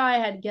Australia, I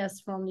had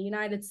guests from the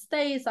United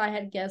States, I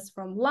had guests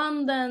from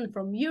London,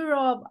 from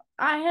Europe.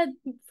 I had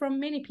from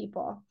many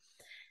people.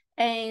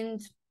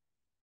 And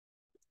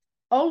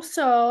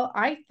also,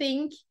 I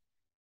think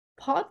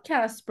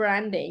podcast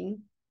branding,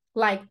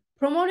 like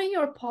promoting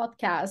your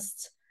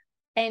podcast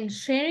and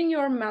sharing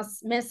your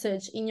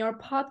message in your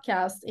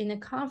podcast in a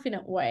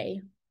confident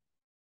way,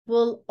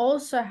 will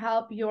also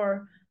help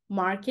your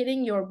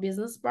marketing, your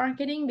business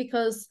marketing,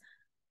 because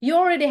you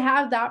already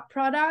have that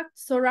product.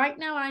 So right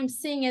now I'm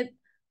seeing it,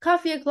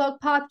 Coffee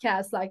O'Clock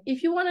podcast. Like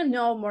if you want to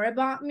know more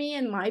about me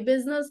and my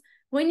business,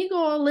 when you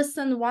go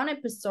listen one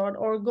episode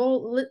or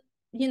go,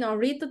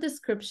 read the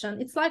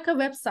description, it's like a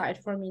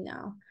website for me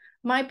now.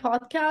 My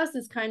podcast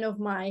is kind of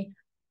my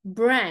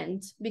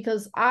brand,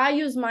 because I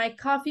use my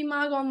coffee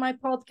mug on my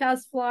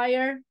podcast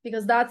flyer,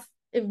 because that's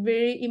a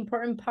very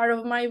important part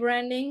of my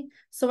branding.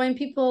 So when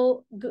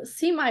people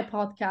see my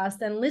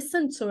podcast and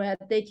listen to it,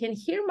 they can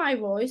hear my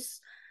voice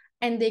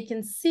and they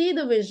can see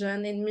the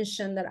vision and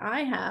mission that I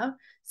have.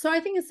 So I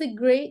think it's a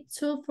great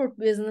tool for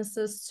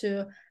businesses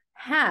to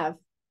have.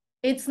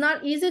 It's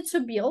not easy to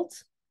build,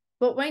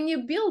 but when you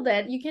build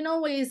it, you can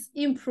always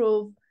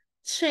improve,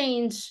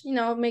 change,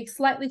 make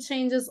slightly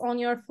changes on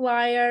your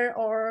flyer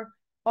or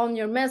on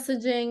your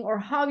messaging, or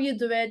how you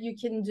do it. You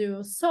can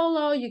do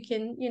solo, you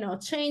can,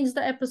 change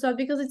the episode,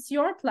 because it's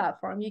your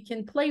platform. You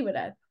can play with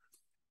it.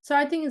 So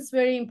I think it's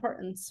very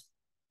important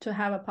to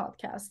have a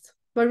podcast,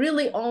 but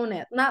really own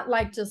it, not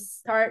like just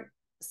start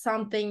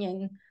something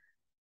and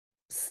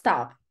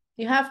stop.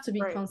 You have to be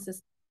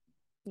consistent.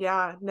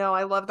 Yeah, no,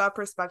 I love that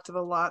perspective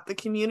a lot. The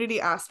community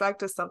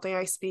aspect is something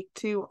I speak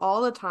to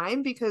all the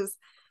time, because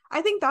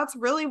I think that's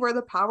really where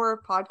the power of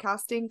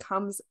podcasting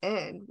comes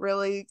in,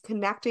 really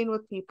connecting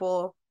with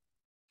people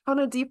on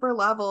a deeper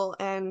level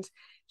and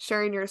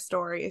sharing your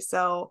story.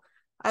 So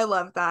I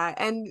love that.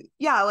 And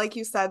yeah, like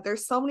you said,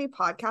 there's so many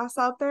podcasts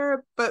out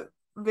there, but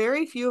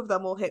very few of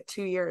them will hit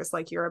 2 years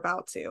like you're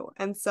about to.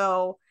 And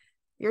so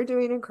you're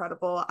doing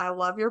incredible. I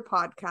love your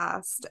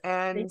podcast,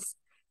 and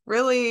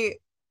really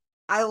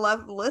I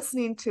love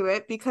listening to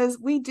it, because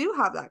we do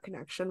have that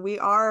connection. We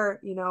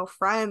are,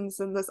 friends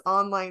in this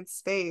online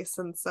space.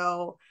 And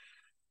so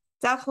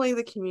definitely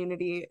the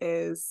community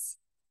is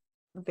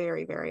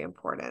very, very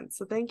important.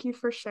 So thank you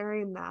for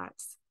sharing that.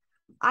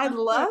 I'd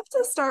love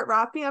to start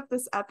wrapping up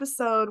this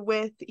episode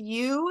with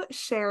you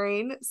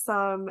sharing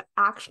some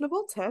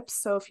actionable tips.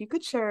 So if you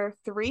could share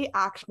 3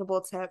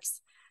 actionable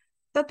tips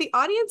that the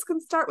audience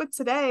can start with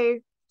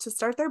today to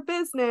start their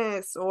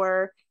business,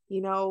 or,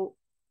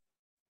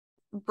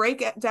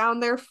 break it down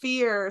their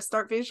fear,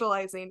 start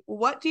visualizing.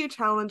 What do you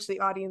challenge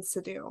the audience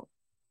to do?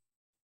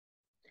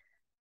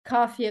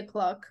 Coffee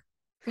O'Clock.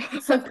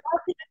 So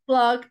Coffee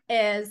O'Clock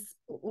is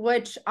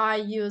which I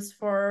use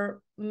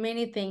for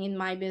many things in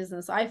my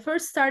business. I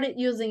first started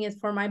using it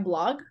for my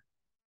blog.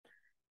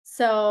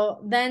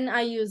 So then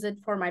I use it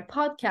for my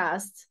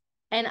podcast.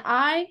 And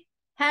I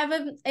have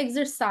an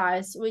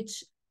exercise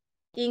which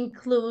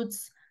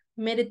includes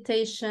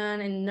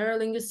meditation and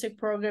neurolinguistic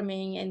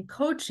programming and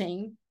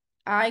coaching.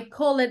 I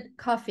call it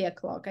Coffee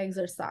O'Clock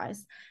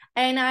exercise.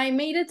 And I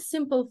made it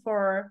simple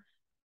for,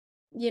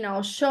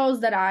 shows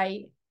that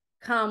I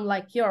come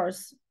like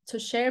yours to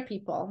share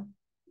people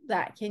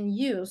that can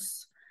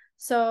use.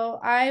 So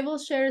I will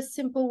share a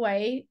simple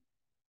way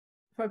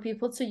for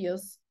people to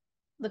use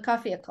the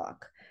Coffee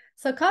O'Clock.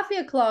 So Coffee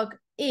O'Clock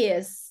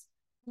is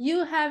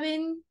you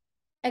having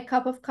a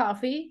cup of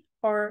coffee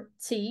or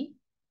tea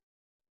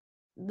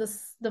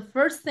the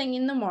first thing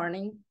in the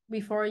morning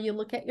before you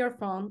look at your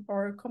phone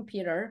or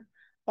computer,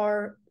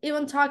 or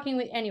even talking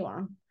with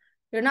anyone.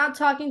 You're not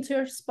talking to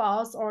your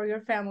spouse or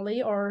your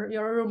family or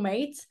your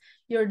roommate.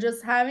 You're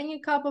just having a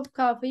cup of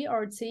coffee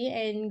or tea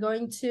and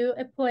going to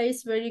a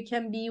place where you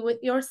can be with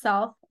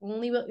yourself,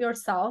 only with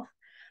yourself.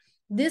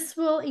 This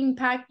will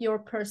impact your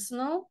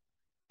personal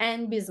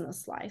and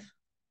business life.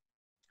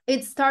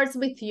 It starts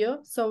with you,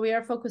 so we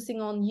are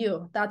focusing on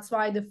you. That's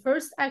why the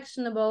first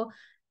actionable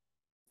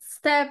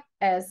tip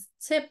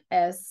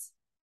is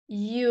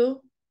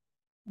you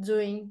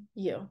doing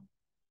you.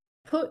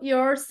 Put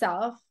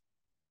yourself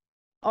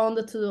on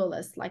the to-do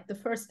list. Like the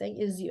first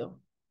thing is you.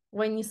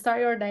 When you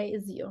start your day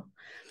is you.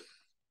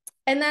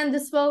 And then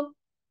this will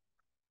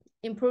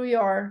improve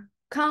your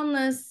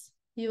calmness.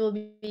 You will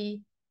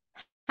be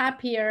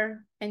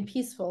happier and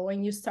peaceful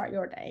when you start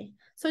your day.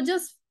 So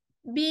just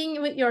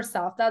being with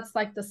yourself, that's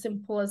like the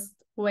simplest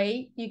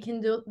way you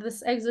can do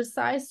this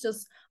exercise.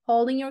 Just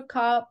holding your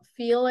cup,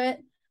 feel it,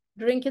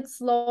 drink it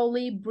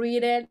slowly,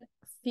 breathe it,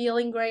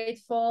 feeling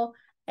grateful.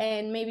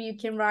 And maybe you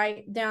can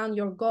write down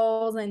your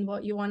goals and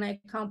what you want to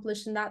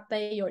accomplish in that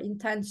day, your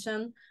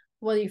intention,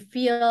 what you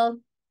feel.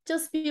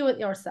 Just be with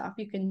yourself.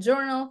 You can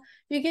journal.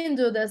 You can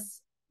do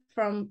this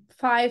from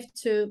 5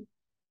 to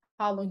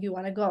how long you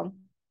want to go.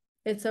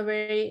 It's a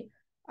very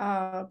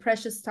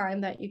precious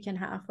time that you can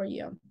have for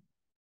you.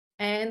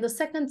 And the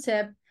second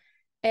tip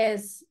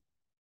is,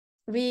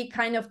 we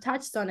kind of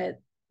touched on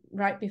it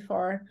right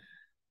before,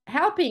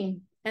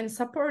 helping and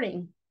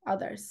supporting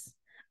others.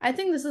 I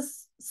think this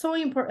is so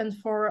important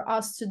for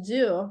us to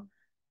do,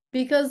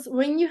 because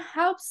when you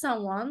help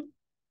someone,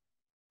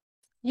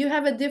 you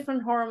have a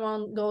different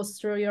hormone goes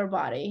through your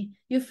body.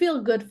 You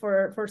feel good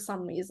for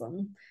some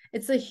reason.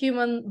 It's a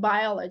human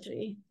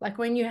biology. Like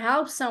when you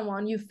help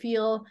someone, you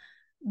feel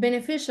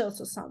beneficial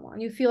to someone.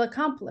 You feel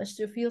accomplished.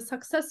 You feel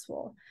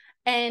successful.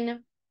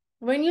 And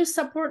when you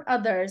support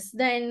others,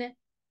 then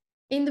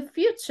in the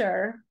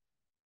future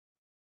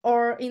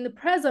or in the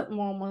present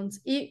moment,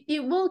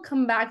 it will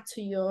come back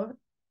to you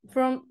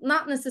from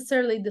not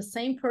necessarily the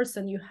same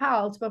person you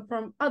helped, but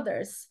from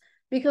others,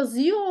 because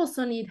you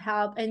also need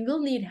help and will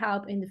need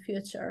help in the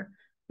future,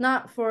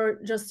 not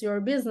for just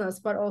your business,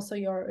 but also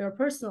your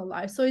personal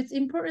life. So it's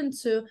important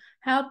to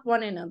help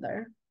one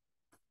another.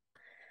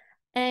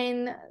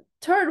 And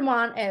third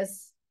one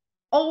is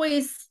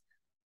always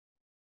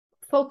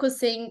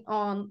focusing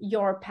on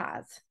your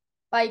path.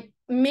 Like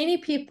many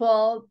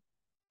people,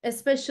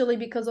 especially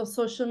because of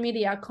social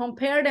media,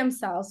 compare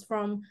themselves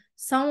from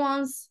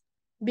someone's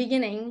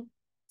beginning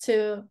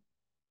to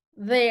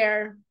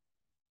their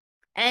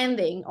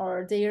ending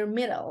or their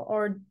middle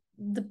or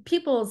the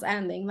people's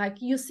ending. Like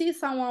you see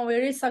someone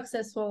very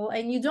successful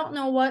and you don't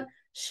know what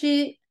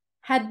she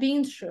had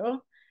been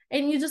through,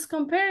 and you just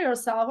compare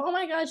yourself. Oh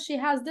my gosh, she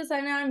has this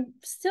and I'm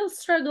still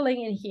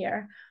struggling in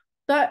here.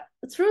 But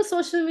through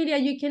social media,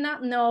 you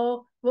cannot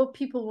know what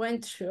people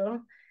went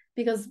through,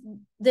 because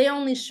they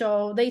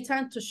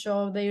tend to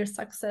show their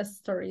success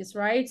stories,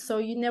 right? So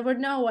you never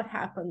know what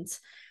happens.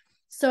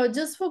 So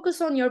just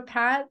focus on your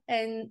path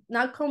and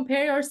not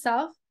compare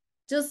yourself.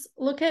 Just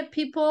look at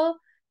people,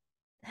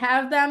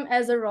 have them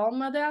as a role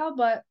model,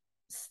 but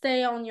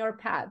stay on your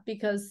path,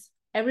 because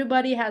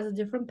everybody has a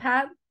different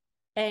path,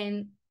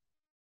 and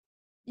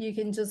you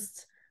can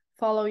just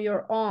follow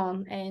your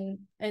own and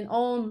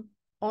own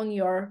on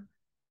your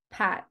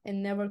path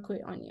and never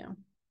quit on you.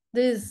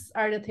 These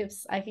are the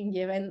tips I can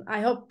give, and I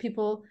hope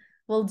people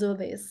will do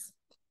this.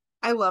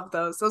 I love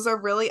those. Those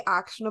are really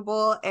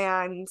actionable,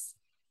 and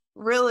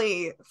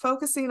really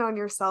focusing on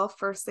yourself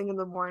first thing in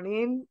the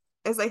morning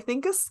is, I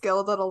think, a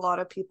skill that a lot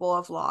of people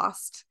have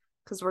lost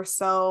because we're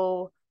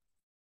so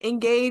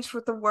engaged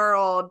with the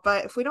world.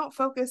 But if we don't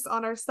focus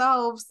on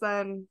ourselves,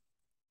 then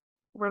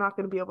we're not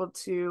going to be able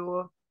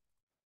to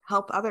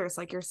help others,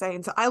 like you're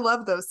saying. So I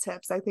love those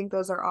tips. I think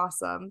those are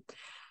awesome.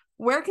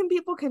 Where can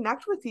people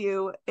connect with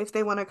you if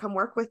they want to come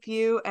work with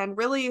you? And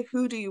really,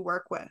 who do you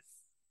work with?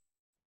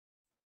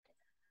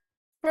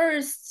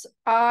 First,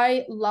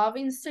 I love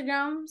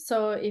Instagram.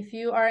 So if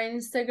you are an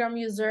Instagram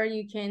user,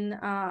 you can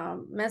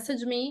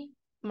message me.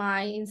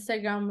 My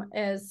Instagram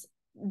is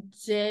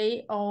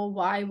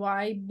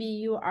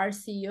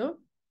JOYYBURCU.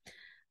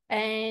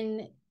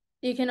 And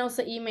you can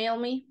also email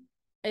me.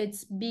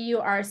 It's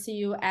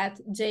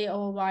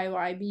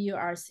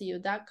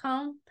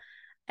burcu@joyyburcu.com.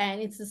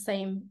 And it's the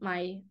same,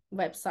 my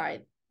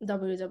website,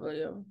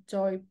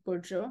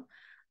 www.joyburcu.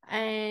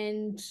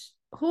 And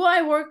who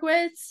I work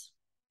with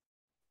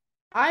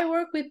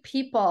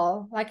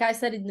people, like I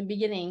said in the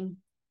beginning,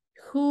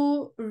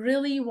 who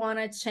really want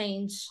to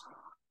change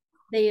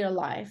their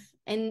life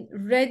and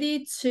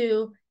ready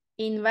to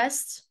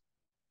invest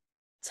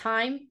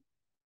time,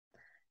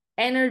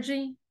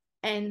 energy,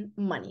 and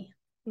money.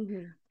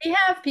 Mm-hmm. We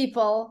have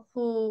people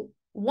who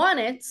want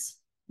it,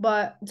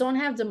 but don't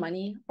have the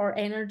money or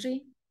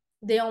energy.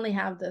 They only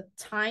have the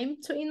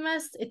time to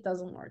invest. It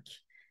doesn't work.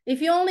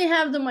 If you only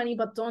have the money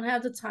but don't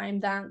have the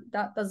time, then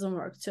that doesn't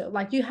work too.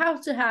 Like you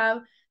have to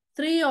have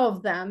 3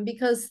 of them,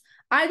 because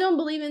I don't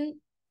believe in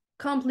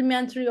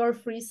complimentary or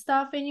free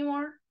stuff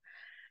anymore.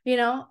 You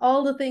know,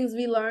 all the things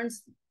we learned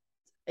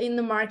in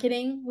the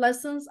marketing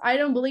lessons. I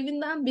don't believe in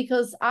them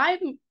because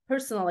I'm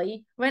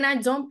personally, when I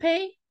don't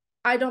pay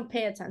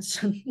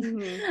attention.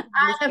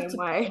 I have to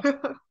Way.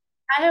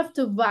 I have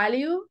to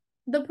value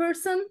the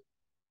person.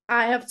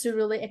 I have to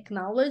really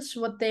acknowledge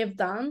what they've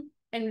done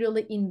and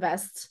really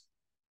invest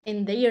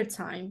in their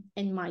time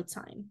and my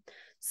time.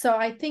 So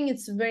I think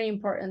it's very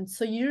important.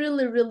 So you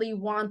really, really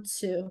want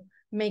to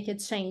make a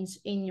change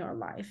in your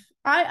life.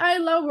 I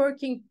love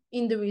working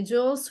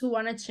individuals who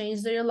want to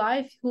change their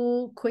life,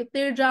 who quit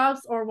their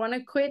jobs or want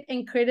to quit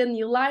and create a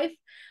new life,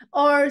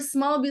 or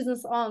small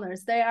business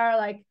owners. They are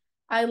like,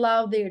 I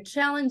love their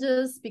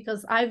challenges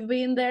because I've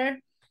been there.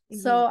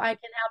 So I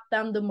can help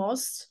them the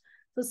most.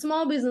 So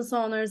small business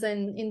owners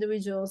and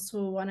individuals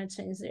who want to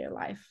change their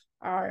life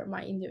are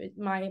my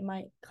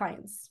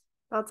clients.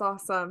 That's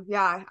awesome.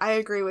 Yeah, I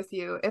agree with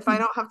you. If I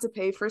don't have to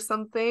pay for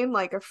something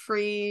like a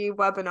free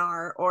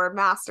webinar or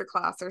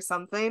masterclass or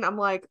something, I'm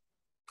like,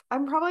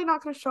 I'm probably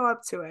not going to show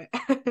up to it.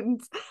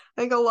 And I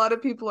think a lot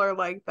of people are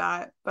like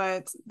that,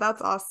 but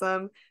that's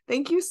awesome.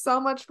 Thank you so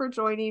much for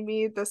joining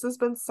me. This has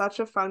been such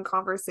a fun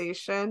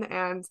conversation,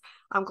 and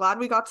I'm glad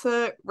we got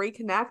to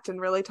reconnect and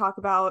really talk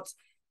about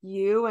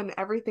you and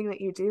everything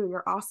that you do.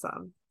 You're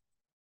awesome.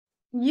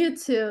 You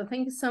too.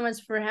 Thank you so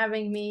much for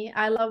having me.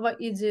 I love what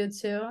you do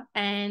too.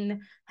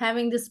 And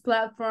having this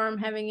platform,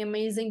 having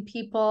amazing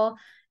people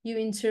you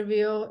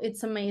interview,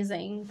 it's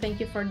amazing.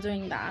 Thank you for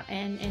doing that.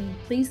 And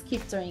please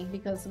keep doing,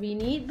 because we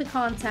need the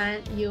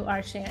content you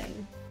are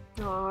sharing.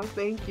 Oh,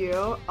 thank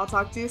you. I'll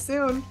talk to you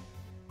soon.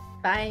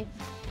 Bye.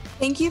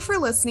 Thank you for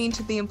listening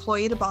to the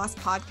Employee to Boss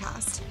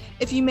podcast.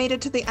 If you made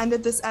it to the end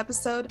of this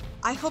episode,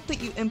 I hope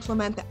that you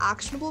implement the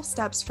actionable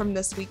steps from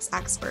this week's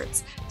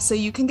experts so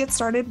you can get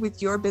started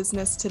with your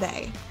business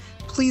today.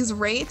 Please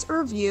rate,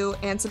 review,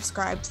 and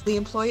subscribe to the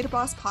Employee to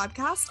Boss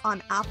podcast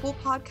on Apple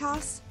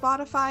Podcasts,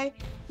 Spotify,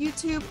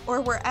 YouTube, or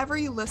wherever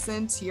you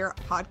listen to your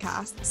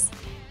podcasts.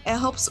 It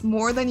helps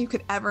more than you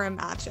could ever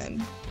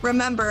imagine.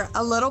 Remember,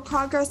 a little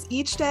progress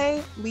each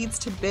day leads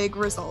to big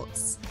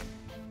results.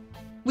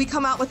 We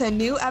come out with a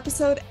new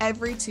episode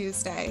every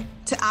Tuesday.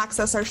 To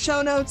access our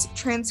show notes,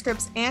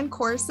 transcripts, and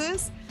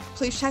courses,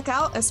 please check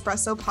out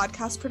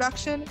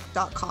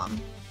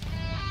espressopodcastproduction.com.